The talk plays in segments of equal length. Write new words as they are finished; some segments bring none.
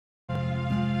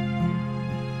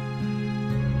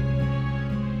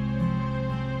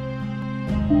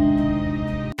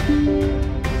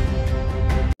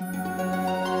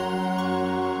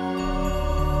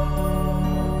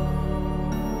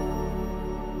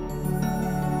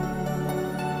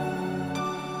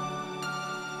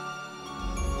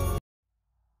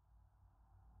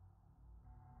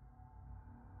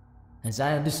As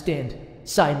I understand,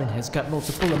 Simon has got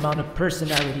multiple amount of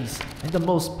personalities, and the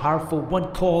most powerful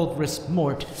one called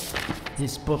Risk-Mort.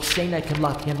 This book saying I can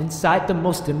lock him inside the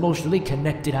most emotionally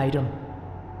connected item.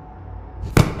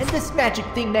 And this magic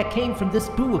thing that came from this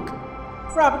book,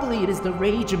 probably it is the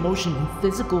rage emotion in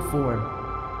physical form.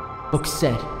 Book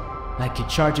said I could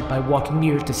charge it by walking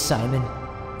near to Simon,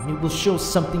 and it will show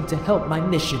something to help my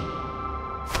mission.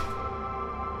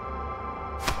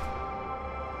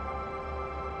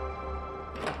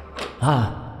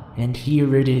 Ah, and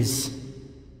here it is.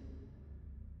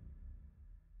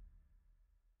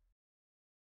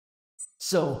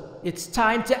 So, it's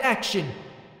time to action!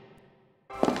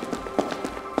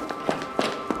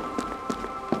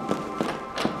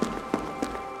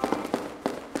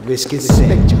 Risk is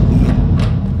set, Julia.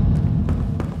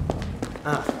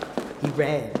 He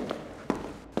ran.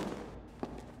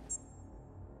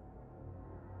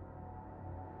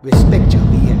 Respect, Julia.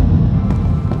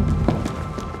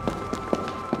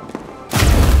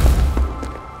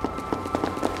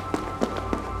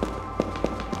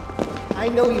 I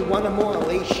know you want a more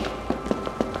elation.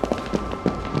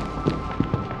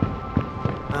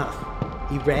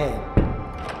 He ran.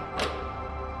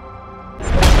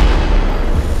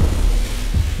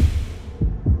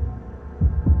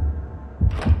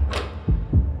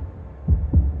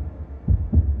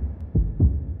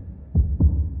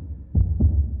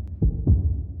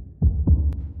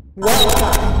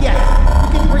 Well, yeah,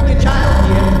 you can bring your child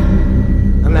here.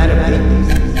 I'm out of babies.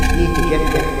 Need to get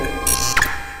there.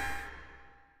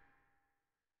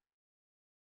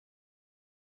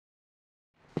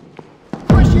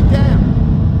 Push it down.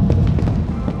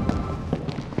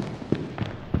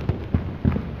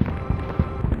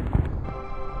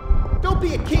 Don't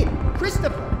be a kid,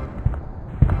 Christopher.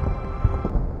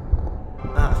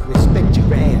 Respect your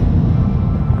ran.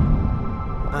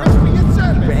 Rest for your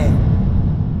service. Ran.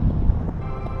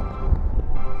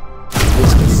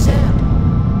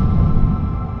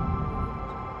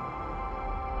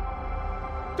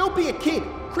 Don't be a kid,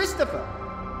 Christopher!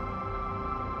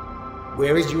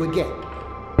 Where is you again?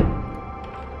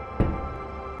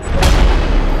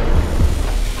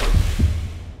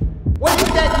 What is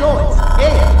that noise?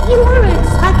 Hey! You weren't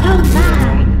such a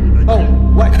man! Oh,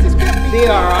 what? This can't be. They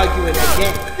are arguing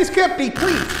again. This can't be,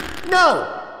 please! No!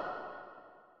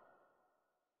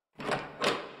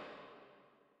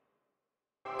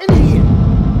 In here!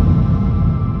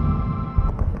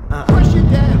 Push it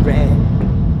down! Red.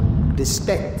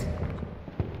 Respect.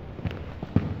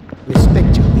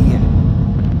 Respect Julia.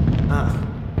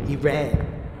 He ran.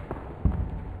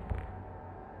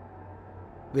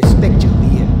 Respect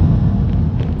Julia.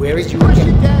 Where is you again? Push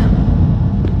it down.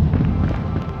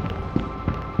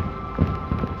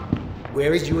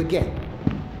 Where is you again?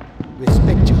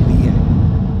 Respect Julia.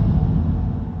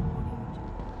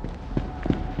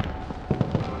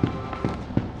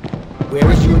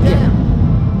 Where is you again?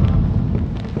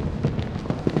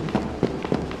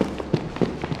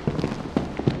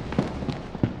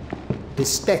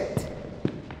 Respect.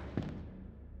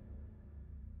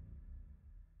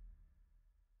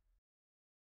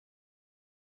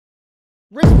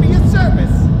 Risk for your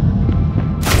service.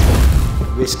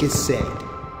 Risk is set.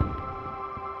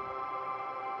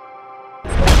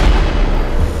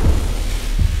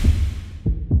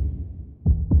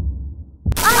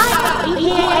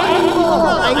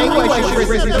 I knew I should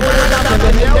risk it.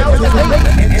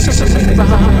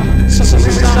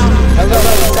 Hello,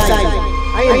 Simon.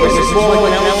 I am Risk-Mort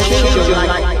and I will change your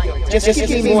life. Just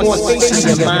give me more space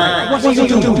in your mind. What will you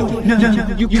do? No,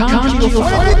 you can't kill your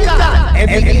father.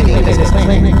 Everything is a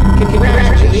plan.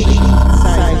 Congratulations,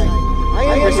 Simon. I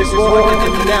am Risk-Mort and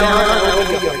from now on I will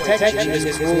be your protection in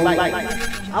this whole life.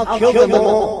 I'll kill them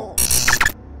all.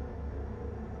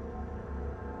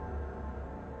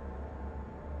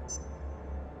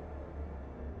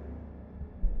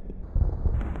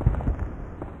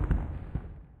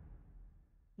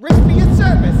 Risk for your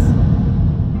service.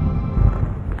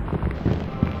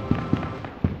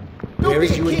 Where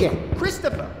is you again?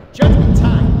 Christopher, judgment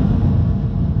time.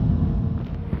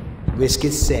 Risk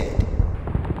is set.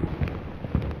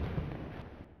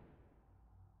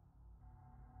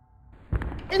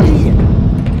 In here.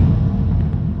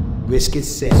 Risk is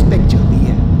set. Respect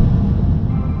Julia.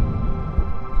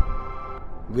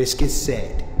 Risk is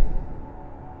set.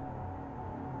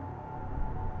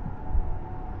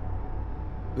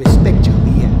 Respect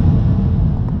Julia.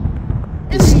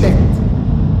 Respect.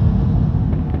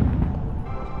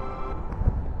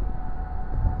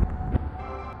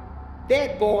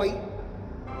 Dead boy.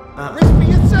 Risk for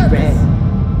your service.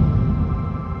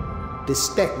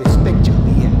 Red. Respect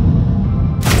Julia.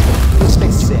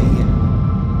 Respect Saiyan.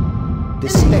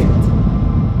 Respect.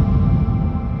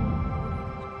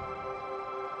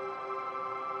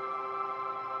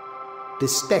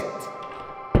 Respect.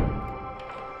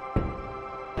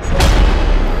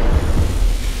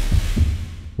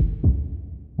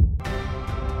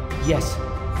 Yes,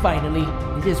 finally,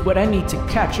 it is what I need to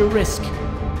catch a risk.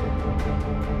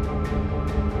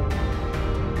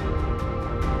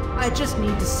 I just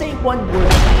need to say one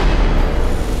word.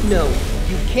 No,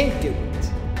 you can't do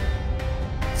it.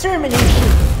 Termination!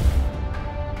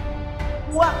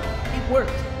 Wow, it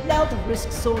worked. Now the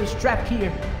risk soul is trapped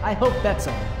here. I hope that's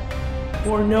all.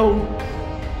 Or no.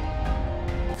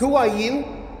 Who are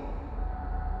you?